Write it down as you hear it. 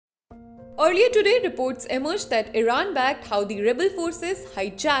Earlier today, reports emerged that Iran-backed Houthi rebel forces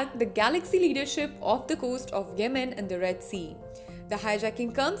hijacked the Galaxy leadership off the coast of Yemen in the Red Sea. The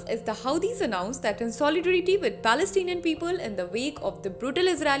hijacking comes as the Houthis announced that in solidarity with Palestinian people in the wake of the brutal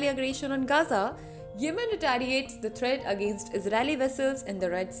Israeli aggression on Gaza, Yemen retaliates the threat against Israeli vessels in the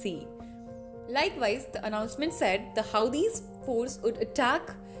Red Sea. Likewise, the announcement said the Houthis force would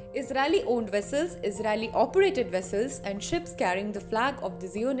attack Israeli-owned vessels, Israeli-operated vessels, and ships carrying the flag of the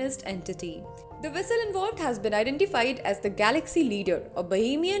Zionist entity. The vessel involved has been identified as the Galaxy Leader, a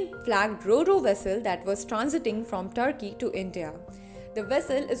Bahamian-flagged ro-ro vessel that was transiting from Turkey to India. The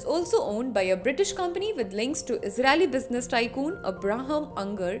vessel is also owned by a British company with links to Israeli business tycoon Abraham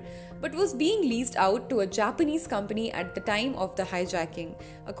Unger, but was being leased out to a Japanese company at the time of the hijacking,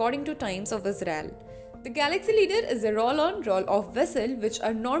 according to Times of Israel. The Galaxy Leader is a roll-on, roll-off vessel which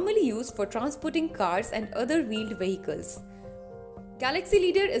are normally used for transporting cars and other wheeled vehicles. Galaxy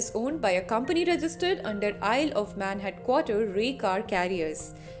Leader is owned by a company registered under Isle of Man headquarter Ray Car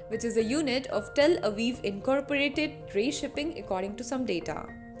Carriers, which is a unit of Tel Aviv Incorporated Ray Shipping according to some data.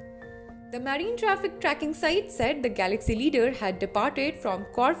 The marine traffic tracking site said the Galaxy Leader had departed from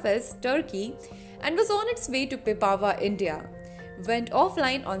Corfez, Turkey and was on its way to Pipavav, India. Went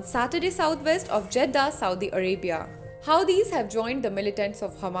offline on Saturday southwest of Jeddah, Saudi Arabia. Houthis have joined the militants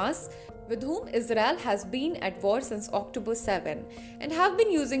of Hamas, with whom Israel has been at war since October 7, and have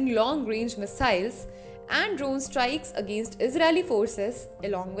been using long-range missiles and drone strikes against Israeli forces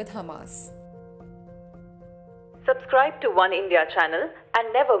along with Hamas. Subscribe to Oneindia channel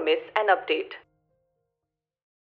and never miss an update.